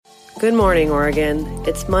Good morning, Oregon.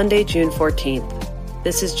 It's Monday, June 14th.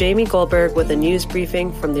 This is Jamie Goldberg with a news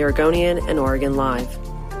briefing from the Oregonian and Oregon Live.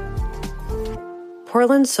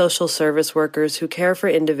 Portland's social service workers who care for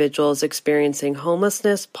individuals experiencing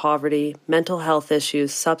homelessness, poverty, mental health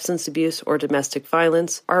issues, substance abuse, or domestic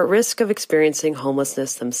violence are at risk of experiencing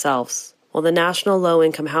homelessness themselves. While the National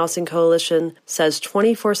Low-Income Housing Coalition says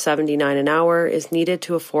 $24.79 an hour is needed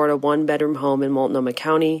to afford a one-bedroom home in Multnomah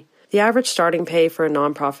County, the average starting pay for a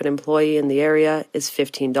nonprofit employee in the area is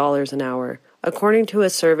 $15 an hour, according to a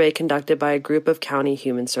survey conducted by a group of county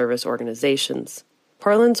human service organizations.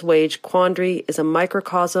 Portland's wage quandary is a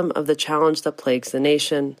microcosm of the challenge that plagues the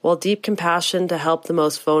nation. While deep compassion to help the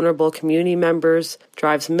most vulnerable community members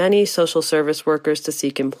drives many social service workers to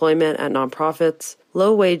seek employment at nonprofits,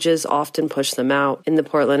 low wages often push them out. In the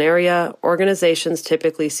Portland area, organizations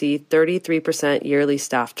typically see 33% yearly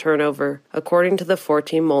staff turnover, according to the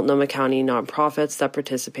 14 Multnomah County nonprofits that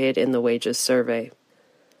participated in the wages survey.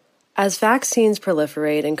 As vaccines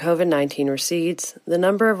proliferate and COVID-19 recedes, the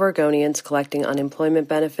number of Oregonians collecting unemployment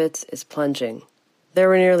benefits is plunging. There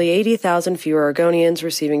were nearly 80,000 fewer Oregonians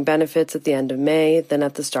receiving benefits at the end of May than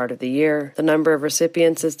at the start of the year. The number of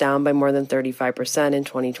recipients is down by more than 35% in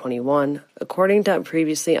 2021, according to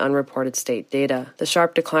previously unreported state data. The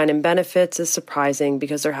sharp decline in benefits is surprising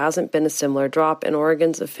because there hasn't been a similar drop in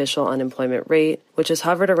Oregon's official unemployment rate, which has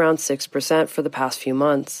hovered around 6% for the past few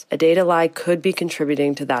months. A data lag could be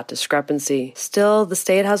contributing to that discrepancy. Still, the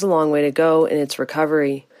state has a long way to go in its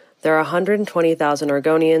recovery. There are 120,000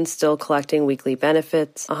 Oregonians still collecting weekly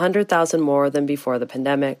benefits, 100,000 more than before the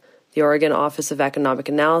pandemic. The Oregon Office of Economic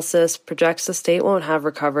Analysis projects the state won't have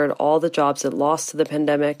recovered all the jobs it lost to the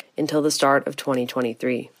pandemic until the start of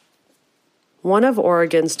 2023. One of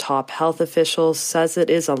Oregon's top health officials says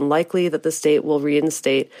it is unlikely that the state will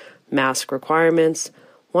reinstate mask requirements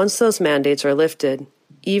once those mandates are lifted,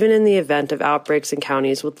 even in the event of outbreaks in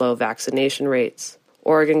counties with low vaccination rates.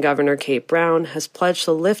 Oregon Governor Kate Brown has pledged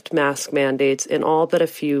to lift mask mandates in all but a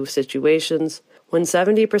few situations when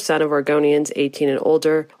 70% of Oregonians 18 and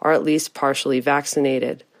older are at least partially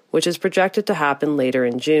vaccinated, which is projected to happen later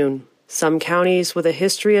in June. Some counties with a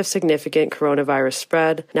history of significant coronavirus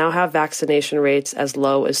spread now have vaccination rates as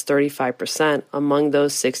low as 35% among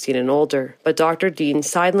those 16 and older. But Dr. Dean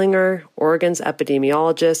Seidlinger, Oregon's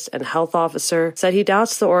epidemiologist and health officer, said he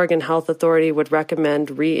doubts the Oregon Health Authority would recommend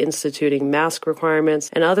reinstituting mask requirements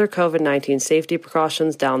and other COVID-19 safety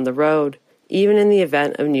precautions down the road, even in the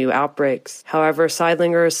event of new outbreaks. However,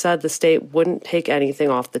 Seidlinger said the state wouldn't take anything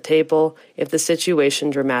off the table if the situation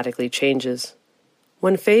dramatically changes.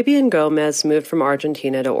 When Fabian Gomez moved from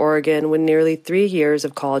Argentina to Oregon with nearly 3 years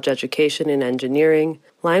of college education in engineering,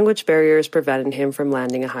 language barriers prevented him from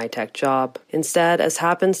landing a high-tech job. Instead, as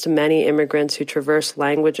happens to many immigrants who traverse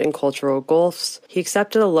language and cultural gulfs, he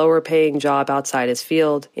accepted a lower-paying job outside his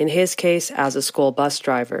field, in his case as a school bus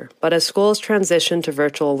driver. But as schools transitioned to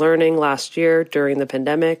virtual learning last year during the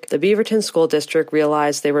pandemic, the Beaverton School District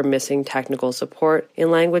realized they were missing technical support in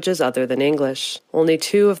languages other than English. Only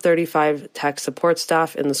 2 of 35 tech support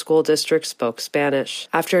staff in the school district spoke Spanish.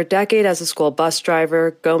 After a decade as a school bus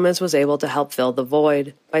driver, Gomez was able to help fill the void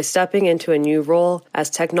by stepping into a new role as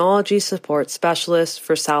technology support specialist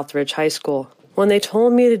for Southridge High School. When they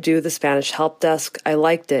told me to do the Spanish help desk, I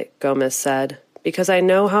liked it, Gomez said, because I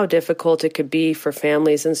know how difficult it could be for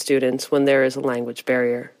families and students when there is a language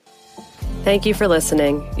barrier. Thank you for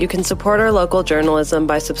listening. You can support our local journalism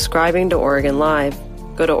by subscribing to Oregon Live.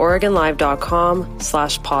 Go to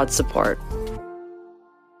OregonLive.com/pod support.